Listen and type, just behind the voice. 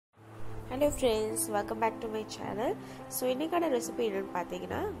Hello friends, welcome back to my channel. So இன்னைக்கான recipe என்னன்னு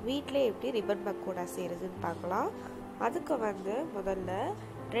பாத்தீங்கன்னா வீட்ல எப்படி ரிப்பன் பக்கோடா செய்யறதுன்னு பார்க்கலாம். அதுக்கு முதல்ல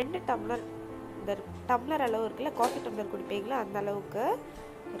 2 டம்ளர் இந்த டம்ளர் அளவு இருக்குல காஃபி டம்ளர் குடிப்பீங்களா அந்த அளவுக்கு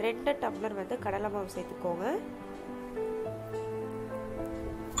 2 டம்ளர் கடலை மாவு சேர்த்துக்கோங்க.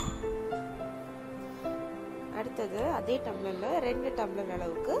 அடுத்து அதே டம்ளர்ல 2 டம்ளர்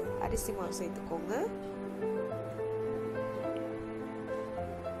அளவுக்கு அரிசி மாவு சேர்த்துக்கோங்க.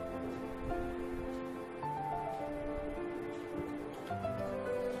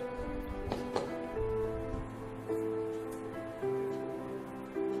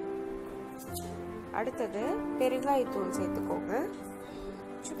 அடுத்து பெருங்காயத்தூள் சேர்த்துக்கோங்க.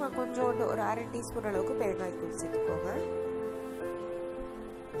 சும்மா கொஞ்சோண்டு ஒரு 1/2 டீஸ்பூன் அளவுக்கு பெருங்காயத்தூள் சேர்த்துக்கோங்க.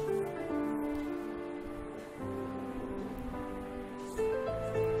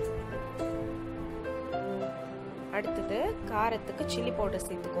 அடுத்து காரத்துக்கு சில்லி பவுடர்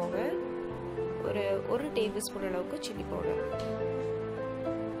சேர்த்துக்கோங்க. ஒரு 1 டேபிள் ஸ்பூன் அளவுக்கு சில்லி பவுடர்.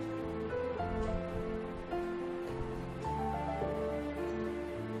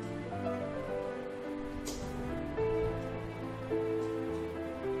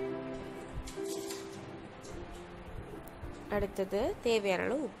 அடுத்து தேவையான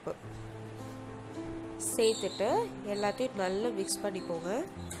அளவு உப்பு சேர்த்துட்டு எல்லாத்தையும் நல்லா மிக்ஸ் பண்ணிக்கோங்க.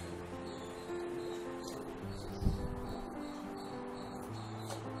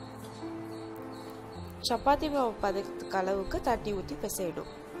 சப்பாத்தி மாவு பதத்துக்கு அளவுக்கு தண்ணி ஊற்றி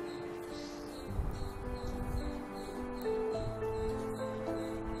பிசையணும்.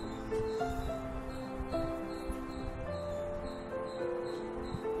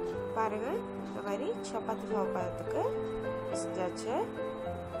 பாருங்க இந்த மாதிரி சப்பாத்தி மாவு பதத்துக்கு பிசைஞ்சாச்சு.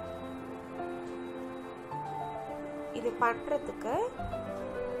 இது பண்றதுக்கு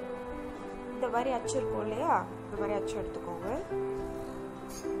இந்த மாதிரி அச்சு இருக்கும் இல்லையா, இந்த மாதிரி அச்சு எடுத்துக்கோங்க.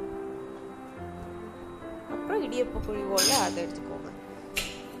 அப்புறம் இடியப்ப புளி போல அதை எடுத்துக்கோங்க.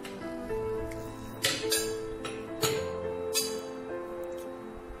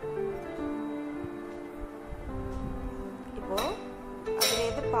 இப்போ அதுல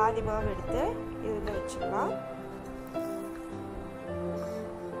இருந்து பாதி மாவு எடுத்து இதுல வச்சுக்கலாம்.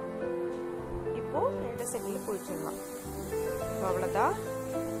 இப்போ 2 செகண்ட்ல புளிச்சிடலாம். அவ்வளவுதான்.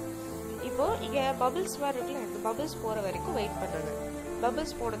 இப்போ இங்க பபிள்ஸ் மாதிரி இருக்குல்ல, இந்த பபிள்ஸ் போற வரைக்கும் வெயிட் பண்ணுங்க.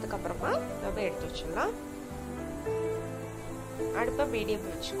 பபிள்ஸ் போனதுக்கு அப்புறமா நம்ம எடுத்து வச்சிடலாம். அடுப்பை மீடியம்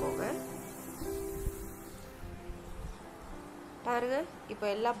வச்சுக்கோங்க. பாருங்க இப்போ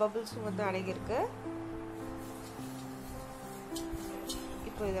எல்லா பபிள்ஸும் அடங்கியிருக்கு.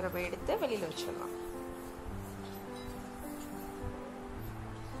 இப்போ இதை நம்ம எடுத்து வெளியில வச்சிடலாம்.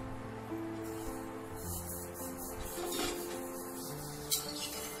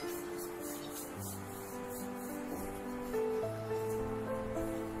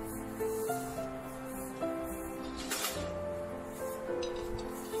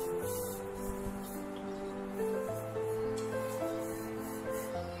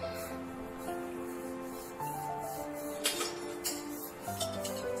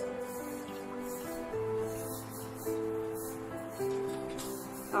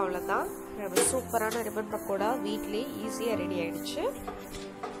 அவ்வளோதான், நம்ம சூப்பரான ரிப்பன் பக்கோடா வீட்லேயே ஈஸியாக ரெடி ஆயிடுச்சு.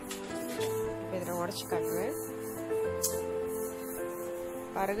 இப்போ இதை நான் உடச்சி காட்டுறேன்.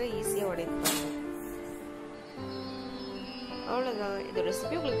 பாருங்க ஈஸியாக உடைப்பாங்க. அவ்வளோதான். இந்த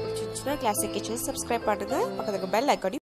ரெசிபி உங்களுக்கு பிடிச்சிருந்துச்சுன்னா கிளாசிக் கிச்சன் சப்ஸ்கிரைப் பண்ணுங்க. பக்கத்துக்கு பெல் ஐக்கான்